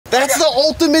That's the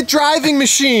ultimate driving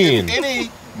machine. If any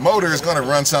motor is gonna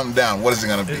run something down, what is it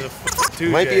gonna be?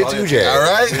 Might be a 2J. All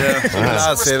right? Yeah.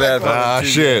 I'd say that. Ah,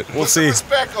 shit. We'll see.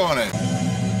 Spec on it.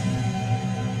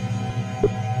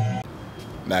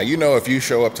 Now, you know, if you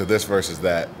show up to this versus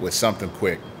that with something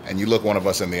quick and you look one of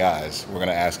us in the eyes, we're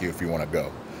gonna ask you if you wanna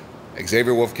go.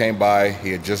 Xavier Wulf came by,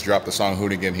 he had just dropped the song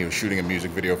Hoonigan, he was shooting a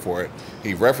music video for it.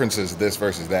 He references this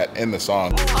versus that in the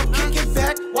song. I'm kicking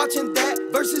back, watching that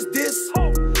versus this.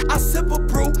 I sip a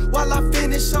brew while I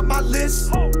finish up my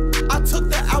list. I took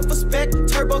the Alpha Spec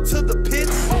Turbo to the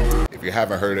pits. If you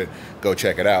haven't heard it, go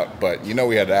check it out. But you know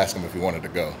we had to ask him if he wanted to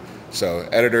go. So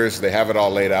editors, they have it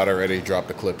all laid out already, drop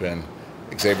the clip in.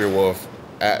 Xavier Wulf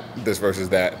at this versus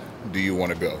that, do you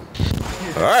want to go?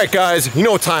 All right, guys, you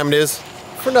know what time it is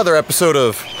for another episode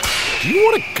of Do You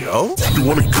Want to Go? Do you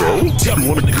want to go? Do you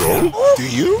want to go? Do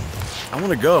you? I want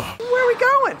to go. Where are we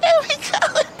going?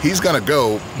 He's gonna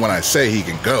go when I say he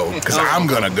can go, because I'm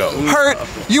gonna go. Hert,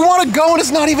 you want to go and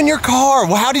it's not even your car.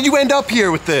 Well, how did you end up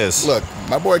here with this? Look,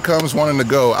 my boy comes wanting to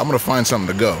go, I'm gonna find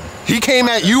something to go. He came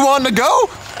at you wanting to go?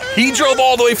 He drove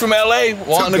all the way from LA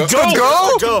wanting to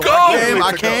go.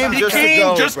 I came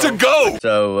just to go.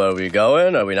 So are we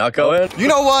going? Are we not going? You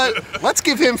know what? Let's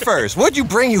give him first. What'd you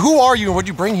bring? Who are you and what'd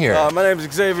you bring here? My name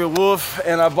is Xavier Wulf,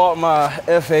 and I bought my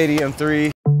F80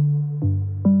 M3.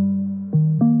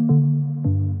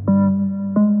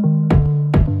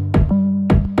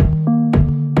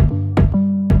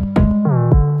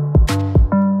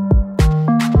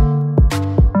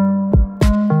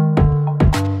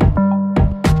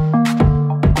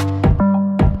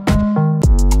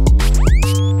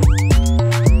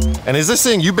 And is this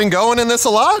thing, you've been going in this a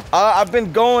lot? I've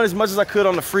been going as much as I could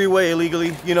on the freeway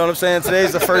illegally. You know what I'm saying?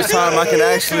 Today's the first time I can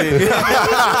actually.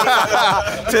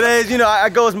 Today's, you know, I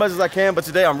go as much as I can, but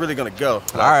today I'm really gonna go.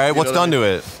 All right, what's done to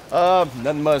it?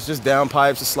 Nothing much, just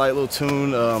downpipes, a slight little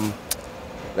tune.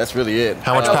 That's really it.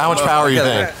 How much power you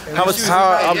think? How much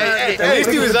power? At least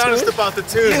he was honest about the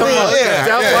tune.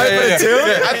 Downpipe and a tune?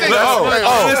 I think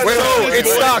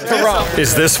It's stock to Ron.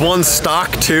 Is this one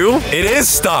stock too? It is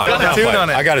stock. Got a tune on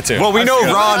it. I got a tune. Well, we know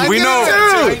Ron. We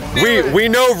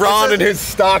know Ron and his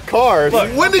stock cars.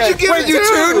 When did you get it? You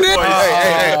tuned it?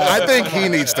 Hey, I think he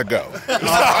needs to go.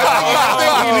 I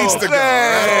think he needs to go.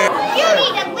 You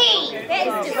need to leave. That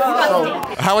is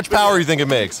disgusting. How much power do you think it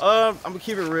makes? I'm gonna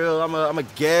keep it real. I'm a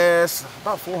guess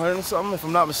about 400 or something, if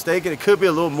I'm not mistaken. It could be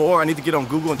a little more. I need to get on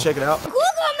Google and check it out. Google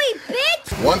me,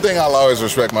 bitch. One thing I'll always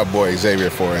respect my boy Xavier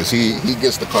for is he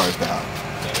gets the cars down.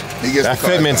 He gets That the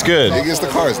cars fitment's down. good. He gets the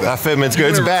cars down. That fitment's good.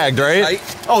 It's bagged, right?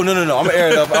 Oh no! I'm gonna air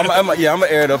it up. I'm gonna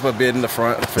air it up a bit in the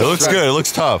front. It looks good. It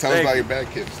looks tough. Tell us about your bag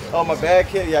kit stuff. Oh, my bag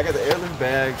kit. Yeah, I got the airlift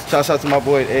bags. Shouts out to my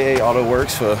boy at AA Auto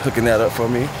Works for hooking that up for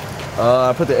me.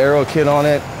 I put the aero kit on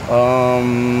it.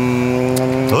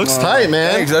 It looks tight,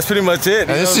 man. Thanks, that's pretty much it.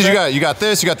 And this is you got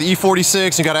this. You got the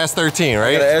E46. You got S13,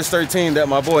 right? I got an S13 that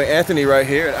my boy Anthony right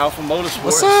here at Alpha Motorsports.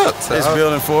 What's up? Is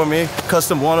building for me.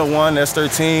 Custom 101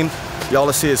 S13. Y'all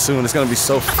will see it soon. It's gonna be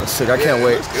so sick. I can't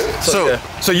wait.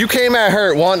 So you came at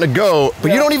Hert wanting to go,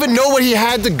 but you don't even know what he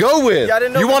had to go with. Yeah, I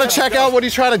didn't know you what want he to had check to go. out what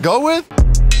he's trying to go with?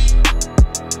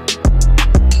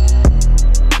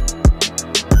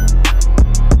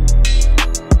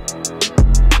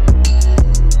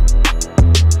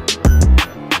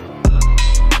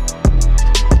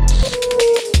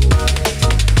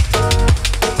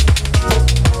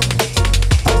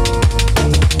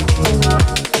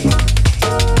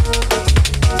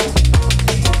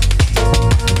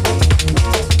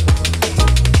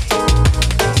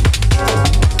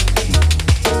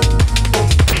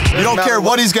 You don't care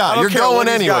what he's got. You're going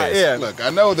anyways. Yeah. Look, I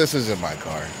know this isn't my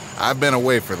car. I've been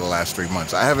away for the last 3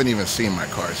 months. I haven't even seen my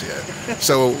cars yet.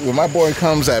 So when my boy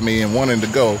comes at me and wanting to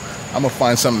go, I'm gonna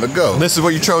find something to go. This is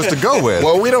what you chose to go with.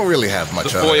 Well, we don't really have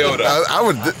much of it. Toyota. I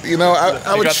would, you know,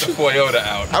 I You would. got the Toyota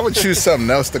out. I would choose something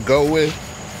else to go with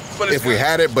if we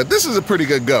had it. But this is a pretty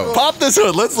good go. Pop this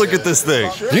hood. Let's look at this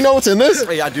thing. Do you know what's in this?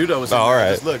 Hey, I do know what's in all there.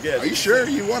 right. Just look, yeah. Are you sure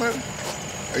you wanna?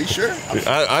 Are you sure?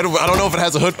 I don't know if it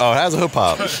has a hood. Oh, it has a hood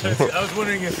pop. I was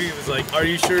wondering if he was like, are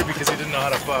you sure? Because he didn't know how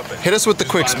to pop it. Hit us with the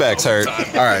quick specs, Hert.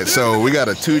 All right, so we got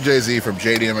a 2JZ from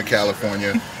JDM in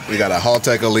California. We got a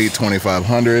Haltech Elite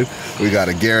 2500. We got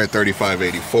a Garrett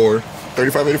 3584.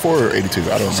 3584 or 82?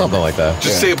 I don't know. Something like that.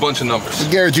 Just say a bunch of numbers.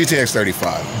 The Garrett GTX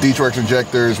 35. Detroit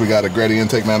injectors. We got a Gretty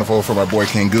intake manifold from our boy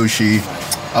Kangushi.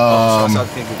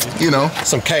 You know,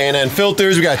 some K&N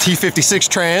filters. We got T56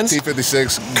 trans.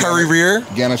 T56. Curry rear.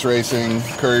 Gannis Racing.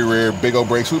 Curry rear. Big old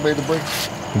brakes. Who made the brakes?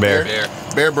 Bear.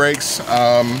 Bear brakes.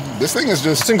 This thing is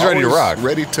just. This thing's ready to rock.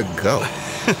 Ready to go.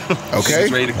 Okay.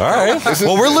 All right.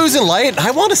 Well, we're losing light. I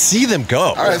want to see them go.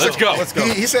 All right, Let's go.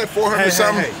 He said 400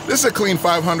 something. This is a clean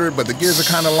 500, but the gears are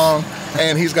kind of long,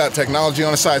 and he's got technology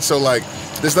on the side, so like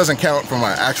this doesn't count for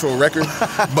my actual record.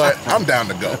 But I'm down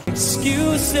to go.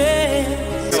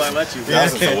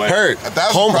 Hert,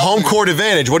 home court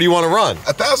advantage. What do you want to run?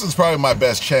 1,000's probably my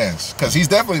best chance because he's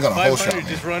definitely gonna whole shot me.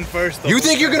 Just run first. You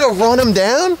think you're gonna run him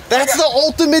down? That's the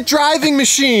ultimate driving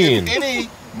machine. Any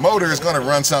motor is gonna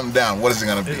run something down. What is it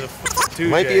gonna be?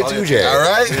 Might be a 2J. All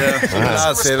right.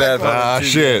 I'd say that.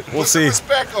 Shit. We'll see.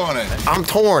 Spec on it. I'm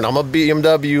torn. I'm a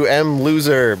BMW M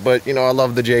loser, but you know I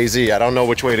love the JZ. I don't know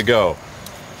which way to go.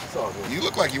 You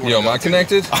look like you want. Yo, am I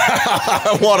connected?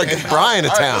 I want to get Brian to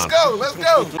All right, town. let's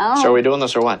go. So are we doing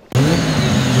this or what?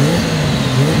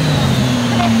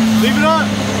 Leave it on.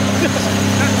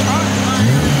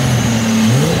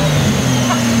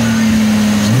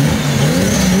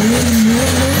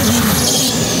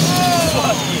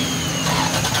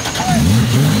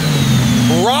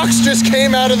 Rocks just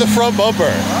came out of the front bumper.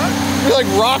 I feel like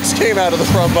rocks came out of the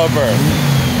front bumper.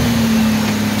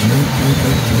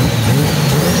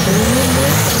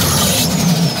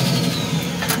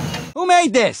 Who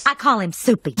made this? I call him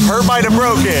Soupy. Hert might have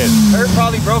broke it. Hert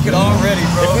probably broke it already,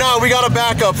 bro. If not, we got a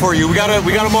backup for you. We got a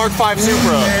Mark 5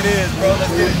 Supra. There it is, bro.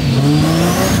 Let's get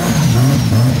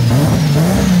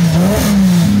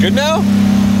it. Good now?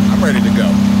 I'm ready to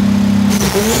go.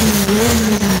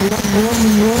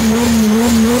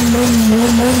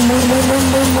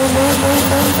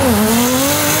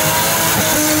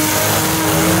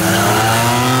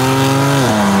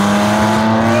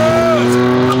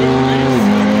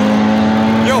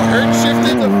 Yo, Hert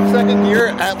shifted the second gear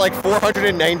at like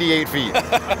 498 feet.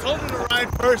 I told him to ride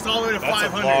first all the way to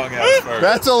 500.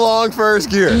 That's a long first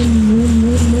gear.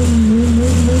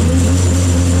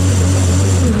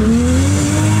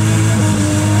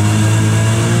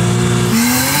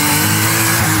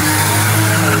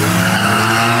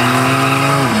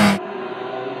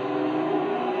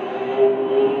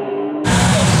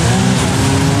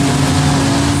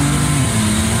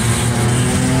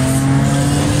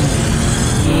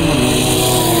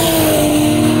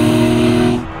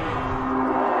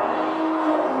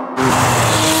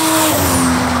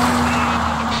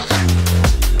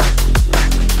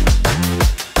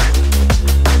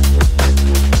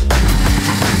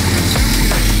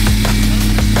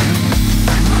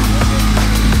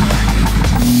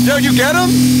 Yo, you get him?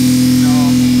 No.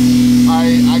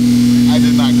 I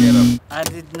did not get him. I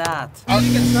did not.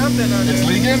 It's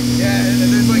leaking? Yeah, and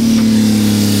there's like.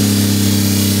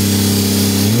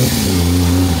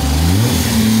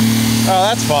 Oh,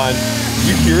 that's fine.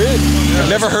 You hear it? I've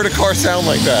never heard a car sound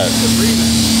like that.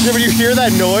 Yeah, but you hear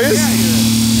that noise?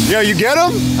 Yo, you get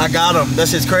him? I got him. That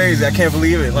shit's crazy. I can't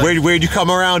believe it. Like, Where'd you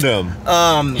come around him?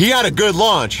 He had a good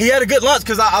launch. he had a good launch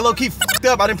because I low-key f***ed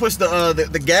up. I didn't push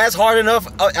the gas hard enough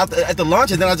at the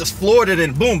launch, and then I just floored it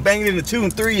and boom, banged it into 2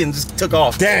 and 3 and just took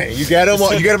off. Dang, you get him?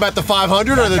 What, you get him at the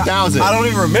 500 or the 1,000? I don't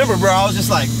even remember, bro. I was just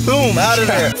like, boom, out of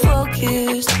there.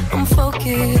 I'm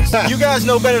focused. You guys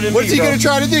know better than me, What's he bro. gonna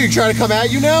try to do? You trying to come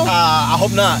at you now? I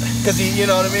hope not, because you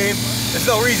know what I mean? There's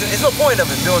no reason, there's no point of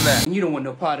him doing that. You don't want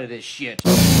no part of this shit.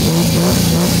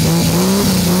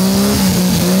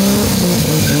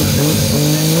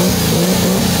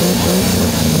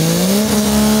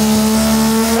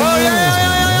 Oh, yeah.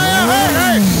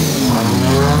 Hey.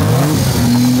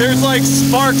 There's like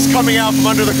sparks coming out from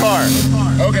under the car.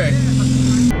 Okay.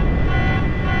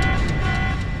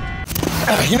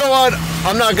 You know what?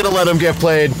 I'm not gonna let him get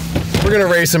played. We're gonna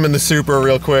race him in the Supra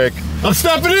real quick. I'm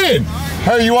stepping in.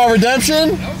 Hey, you want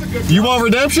redemption? You want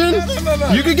redemption?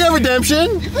 No. You can get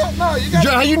redemption.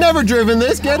 You never driven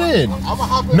this. Get in.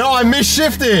 No, I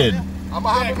misshifted. I'm gonna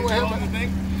hop in with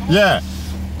him. Yeah.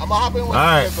 I'm gonna hop in with All him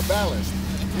right. as a balance.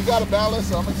 You got a balance,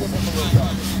 so I'm gonna give him a little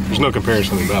balance. There's no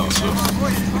comparison to balance. So.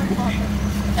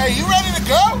 Hey, you ready to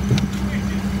go?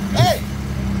 Hey.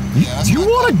 Yeah, that's Do you what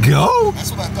I want to thought. go?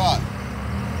 That's what I thought.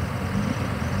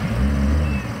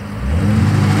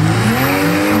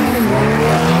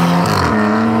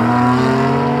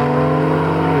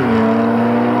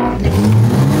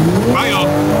 Bye, y'all.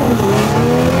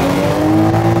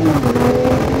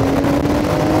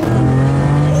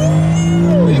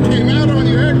 He came out on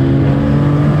you, Hert.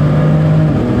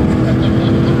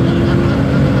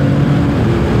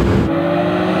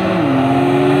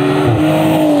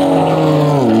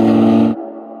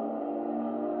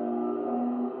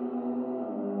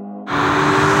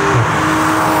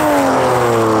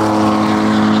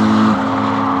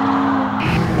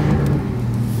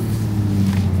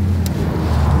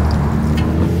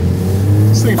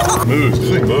 moves. This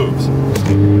thing moves.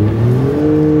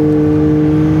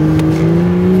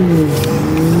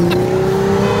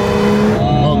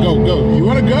 Oh, go. You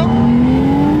want to go?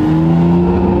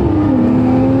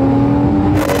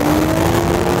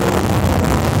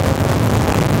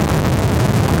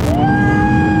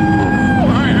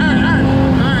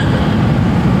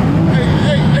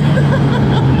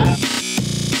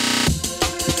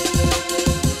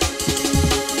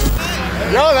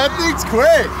 Yo, that thing's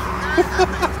quick.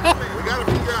 We gotta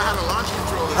figure out how to launch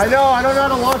control this. I know, I don't know how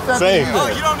to launch that thing either. Oh,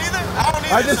 you don't either? I don't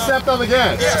either. I just stepped on the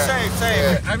gas. Yeah,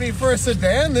 same. I mean, for a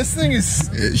sedan, this thing is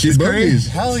She's crazy.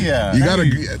 Hell yeah. You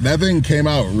gotta. That thing came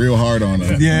out real hard on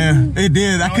us. Yeah, it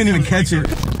did. I couldn't even catch it.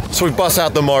 So we bust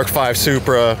out the Mark V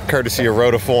Supra, courtesy of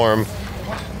Rotiform.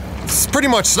 It's pretty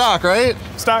much stock, right?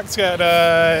 Stock's got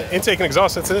intake and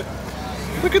exhaust, that's it.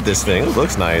 Look at this thing, it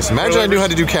looks nice. Imagine I knew how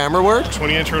to do camera work.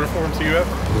 20-inch rotiform TUF.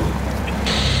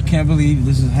 Can't believe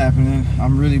this is happening.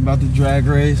 I'm really about to drag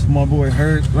race. My boy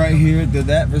Hert right here did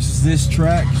that versus this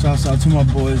track. Shouts out to my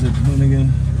boys at Hoonigan.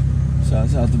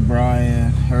 Shouts out to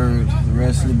Brian, Hert, the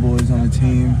rest of the boys on the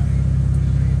team.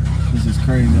 This is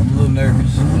crazy. I'm a little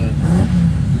nervous, but